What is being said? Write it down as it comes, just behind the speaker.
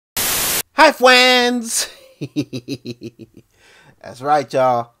Hi, friends! That's right,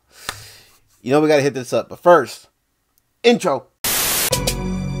 y'all. You know we gotta hit this up, but first, intro.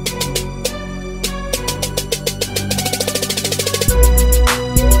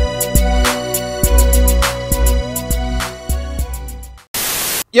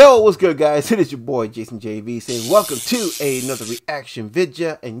 Yo, what's good, guys? It is your boy Jason JV saying welcome to another reaction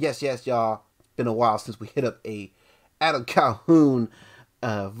video. And yes, y'all, been a while since we hit up a Adam Calhoun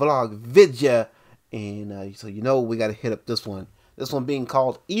vlog video, and so you know we got to hit up this one. This one being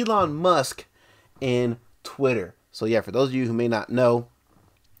called Elon Musk and Twitter. So yeah, for those of you who may not know,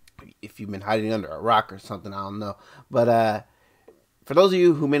 if you've been hiding under a rock or something, I don't know. But for those of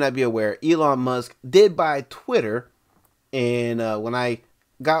you who may not be aware, Elon Musk did buy Twitter, and when I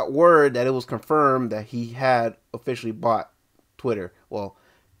got word that it was confirmed that he had officially bought Twitter, well,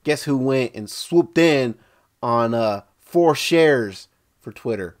 guess who went and swooped in on 4 shares for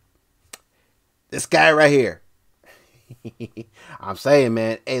Twitter? This guy right here. I'm saying,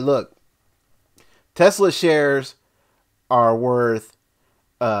 man, hey, look, Tesla shares are worth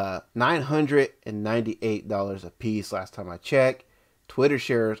 $998 a piece last time I checked. Twitter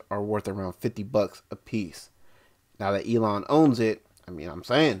shares are worth around $50 a piece. Now that Elon owns it, I mean, I'm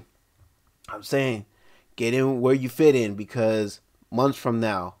saying, get in where you fit in, because months from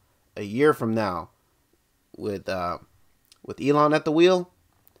now, a year from now, with Elon at the wheel,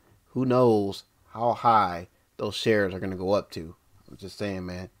 who knows how high those shares are going to go up to. I'm just saying,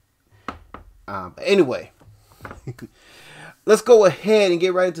 man. But anyway, let's go ahead and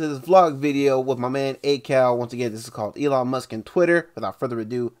get right into this vlog video with my man A.k.a. Once again, this is called Elon Musk and Twitter. Without further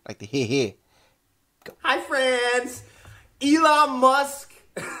ado, I'd like to hit. Go. Hi, friends. Elon Musk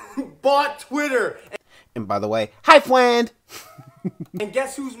bought Twitter. And by the way, hi, friend. And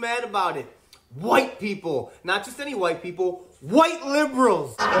guess who's mad about it? White people. Not just any white people. White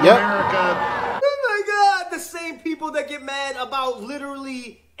liberals. Yep. America. Oh my God. The same people that get mad about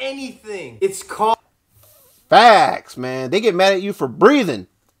literally anything. It's called... Facts, man. They get mad at you for breathing.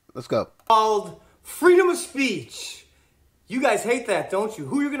 Let's go. Called freedom of speech. You guys hate that, don't you?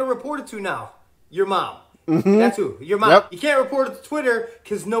 Who are you going to report it to now? Your mom. Mm-hmm. That's who. Your mom. Yep. You can't report it to Twitter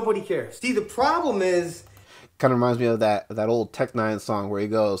because nobody cares. See, the problem is... Kind of reminds me of that old Tech Nine song where he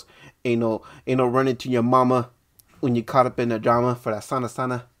goes, ain't no running to your mama when you caught up in the drama for that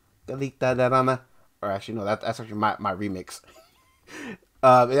sana galita darana. Or actually, no, that's actually my remix.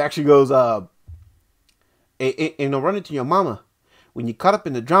 It actually goes, ain't no running to your mama when you caught up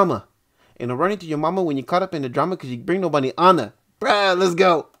in the drama. Ain't no running to your mama when you caught up in the drama because you bring nobody honor. Bruh, let's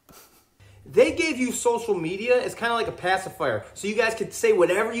go. They gave you social media as kind of like a pacifier. So you guys could say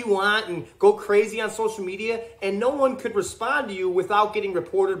whatever you want and go crazy on social media, and no one could respond to you without getting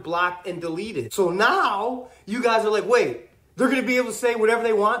reported, blocked, and deleted. So now you guys are like, wait, they're going to be able to say whatever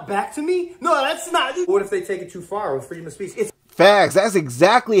they want back to me? No, that's not. What if they take it too far with freedom of speech? It's facts. That's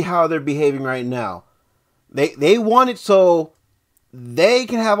exactly how they're behaving right now. They want it so they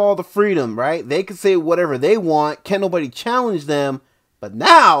can have all the freedom, right? They can say whatever they want. Can't nobody challenge them. But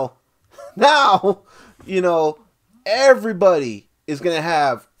now, you know, everybody is going to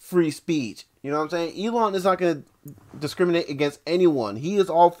have free speech. You know what I'm saying? Elon is not going to discriminate against anyone. He is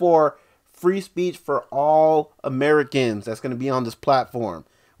all for free speech for all Americans that's going to be on this platform,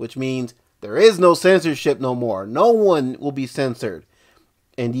 which means there is no censorship no more. No one will be censored.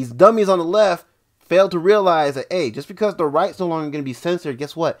 And these dummies on the left fail to realize that, hey, just because the right's no longer going to be censored,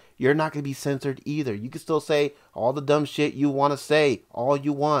 guess what? You're not going to be censored either. You can still say all the dumb shit you want to say, all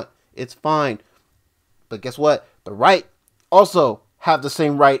you want. It's fine. But guess what? The right also have the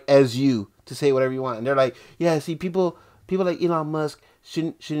same right as you to say whatever you want. And they're like, yeah, see, people like Elon Musk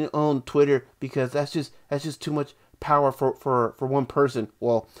shouldn't own Twitter because that's just too much power for one person.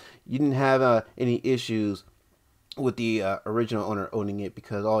 Well, you didn't have any issues with the original owner owning it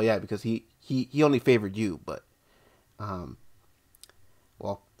because, oh yeah, because he only favored you. But well,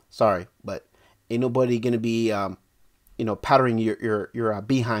 sorry, but ain't nobody gonna be you know, powdering your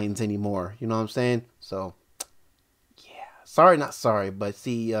behinds anymore. You know what I'm saying? So, yeah. Sorry, not sorry. But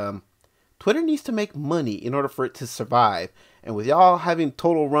see, Twitter needs to make money in order for it to survive. And with y'all having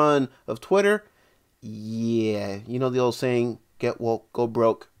total run of Twitter, yeah. You know the old saying, get woke, go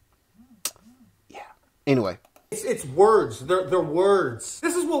broke. Yeah. Anyway. It's words. They're words.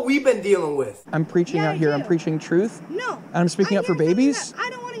 This is what we've been dealing with. I'm preaching out here. I'm preaching truth. No. And I'm speaking up for babies. I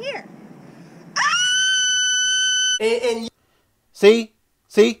don't want to hear. And see,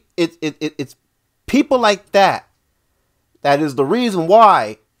 it's people like that. That is the reason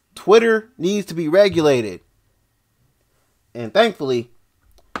why Twitter needs to be regulated. And thankfully,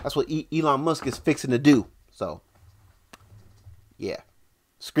 that's what Elon Musk is fixing to do. So, yeah.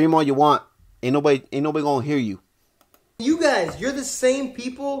 Scream all you want. Ain't nobody gonna hear you. You guys, you're the same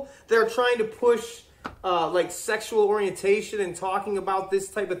people that are trying to push like sexual orientation and talking about this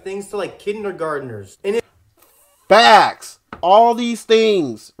type of things to like kindergartners. And Facts. All these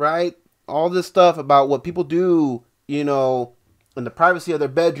things, right? All this stuff about what people do, you know, in the privacy of their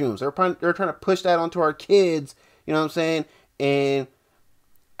bedrooms. They're trying to push that onto our kids. You know what I'm saying? And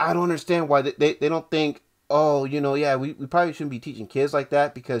I don't understand why they don't think, oh, you know, yeah, we probably shouldn't be teaching kids like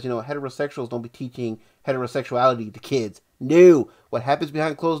that because, you know, heterosexuals don't be teaching heterosexuality to kids. No. What happens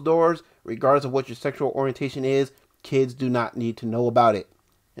behind closed doors, regardless of what your sexual orientation is, kids do not need to know about it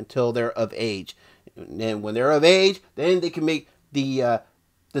until they're of age. And then when they're of age, then they can make the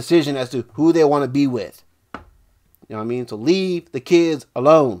decision as to who they want to be with. You know what I mean? So leave the kids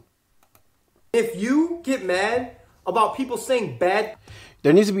alone. if you get mad about people saying bad...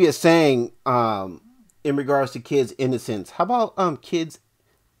 There needs to be a saying in regards to kids' innocence. How about kids'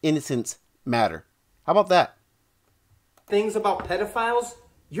 innocence matter? How about that? ...things about pedophiles,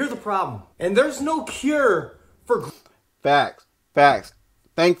 you're the problem. And there's no cure for... Facts. Facts.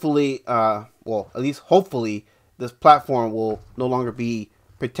 Thankfully, well, at least hopefully, this platform will no longer be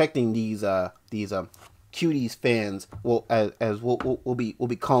protecting these cuties fans. Well, as we'll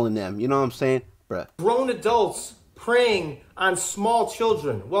be calling them. You know what I'm saying, bruh? Grown adults preying on small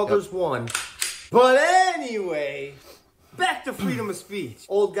children. Well, there's one. But anyway, back to freedom of speech.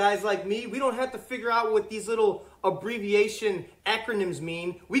 Old guys like me, we don't have to figure out what these little abbreviation acronyms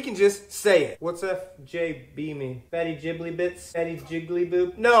mean. We can just say it. What's FJB mean? Fatty Jibbly Bits? Fatty Jiggly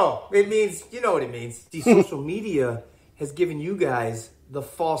Boop? No, it means, you know what it means. See, social media has given you guys the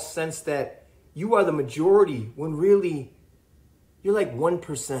false sense that you are the majority when really you're like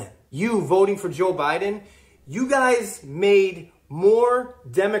 1%. You voting for Joe Biden, you guys made more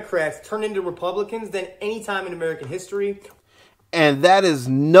Democrats turn into Republicans than any time in American history. And that is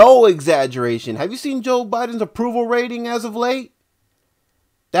no exaggeration. Have you seen Joe Biden's approval rating as of late?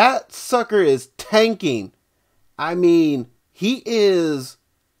 That sucker is tanking. I mean, he is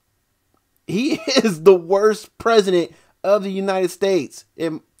the worst president of the United States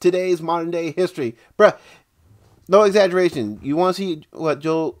in today's modern day history. Bruh, no exaggeration. You want to see what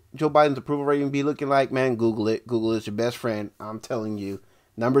Joe Biden's approval rating be looking like? Man, Google it. Google is your best friend. I'm telling you.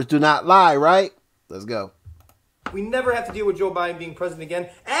 Numbers do not lie, right? Let's go. We never have to deal with Joe Biden being president again.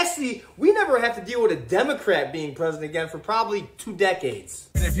 Actually, we never have to deal with a Democrat being president again for probably 2 decades.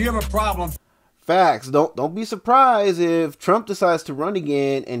 And if you have a problem... Facts. Don't be surprised if Trump decides to run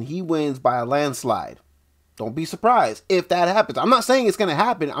again and he wins by a landslide. Don't be surprised if that happens. I'm not saying it's going to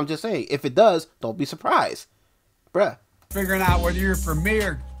happen. I'm just saying if it does, don't be surprised. Bruh. Figuring out whether you're for me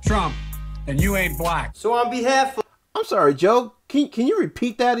or Trump and you ain't black. So on behalf of... I'm sorry, Joe. Can you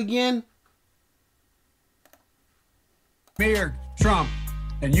repeat that again? Me or Trump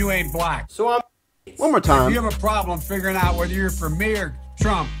and you ain't black. So I'm... One more time. If you have a problem figuring out whether you're for me or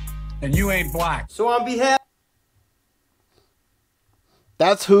Trump and you ain't black. So on behalf...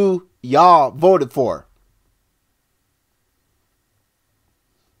 That's who y'all voted for.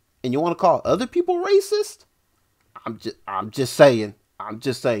 And you want to call other people racist? I'm just saying. I'm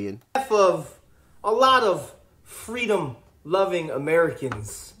just saying. On behalf of a lot of freedom-loving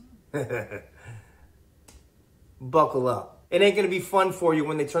Americans, buckle up. It ain't going to be fun for you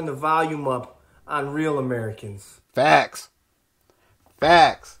when they turn the volume up on real Americans. Facts.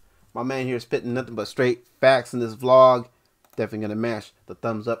 Facts. My man here is spitting nothing but straight facts in this vlog. Definitely going to mash the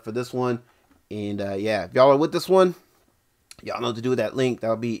thumbs up for this one. And yeah, if y'all are with this one, y'all know what to do with that link.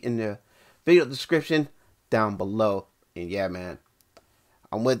 That'll be in the video description down below. And yeah, man,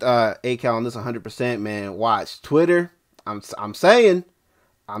 I'm with a.k.a. on this 100%, man. Watch Twitter. I'm saying,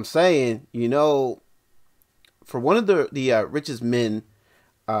 you know, for one of the richest men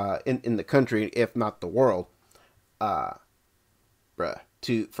in the country, if not the world, bruh,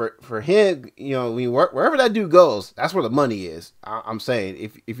 for him, you know, I mean, wherever that dude goes, that's where the money is. I'm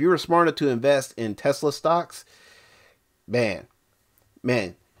saying, if you were smart enough to invest in Tesla stocks, man,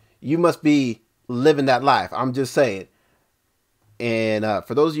 you must be living that life. I'm just saying. And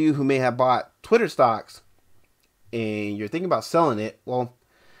for those of you who may have bought Twitter stocks and you're thinking about selling it, well,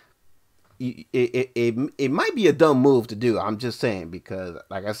 it might be a dumb move to do. I'm just saying, because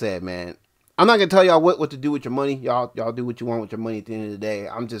like I said, man, I'm not gonna tell y'all what to do with your money. Y'all do what you want with your money at the end of the day.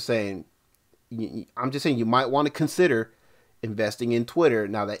 I'm just saying you might want to consider investing in Twitter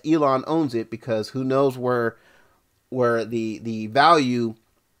now that Elon owns it, because who knows where the value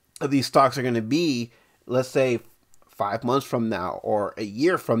of these stocks are going to be, let's say 5 months from now or a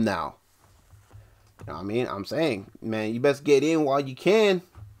year from now. You know what I mean? I'm saying, man, you best get in while you can.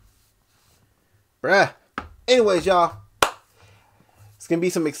 Bruh. Anyways, y'all, it's going to be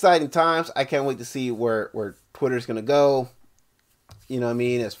some exciting times. I can't wait to see where Twitter's going to go. You know what I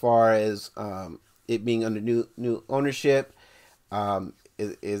mean? As far as it being under new ownership,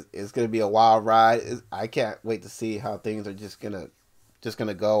 it's going to be a wild ride. I can't wait to see how things are just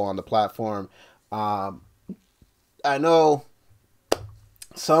gonna go on the platform. I know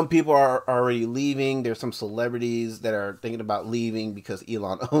some people are already leaving. There's some celebrities that are thinking about leaving because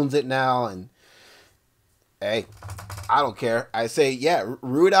Elon owns it now. And hey, I don't care. I say, yeah,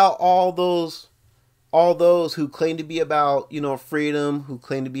 root out all those who claim to be about, you know, freedom, who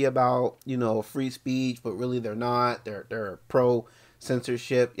claim to be about, you know, free speech, but really they're not. They're pro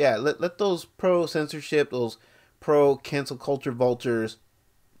censorship. Yeah, let those pro censorship, those pro cancel culture vultures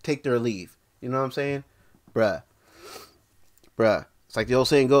take their leave. You know what I'm saying? Bruh. It's like the old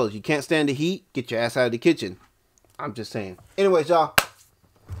saying goes, you can't stand the heat, get your ass out of the kitchen. I'm just saying. Anyways, y'all,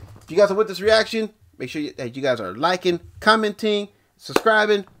 if you guys are with this reaction, make sure that you guys are liking, commenting,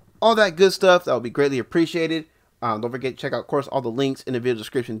 subscribing, all that good stuff. That would be greatly appreciated. Don't forget to check out, of course, all the links in the video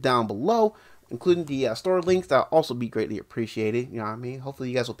description down below, including the store links. That will also be greatly appreciated. You know what I mean? Hopefully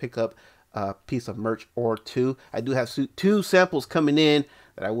you guys will pick up a piece of merch or two. I do have 2 samples coming in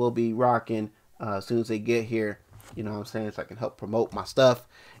that I will be rocking as soon as they get here. You know what I'm saying? So I can help promote my stuff.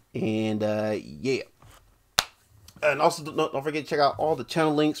 And yeah. And also don't forget to check out all the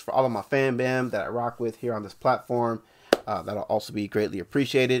channel links for all of my fan bam that I rock with here on this platform. That'll also be greatly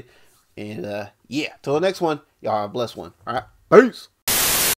appreciated. And yeah, till the next one, y'all have a blessed one. All right, peace.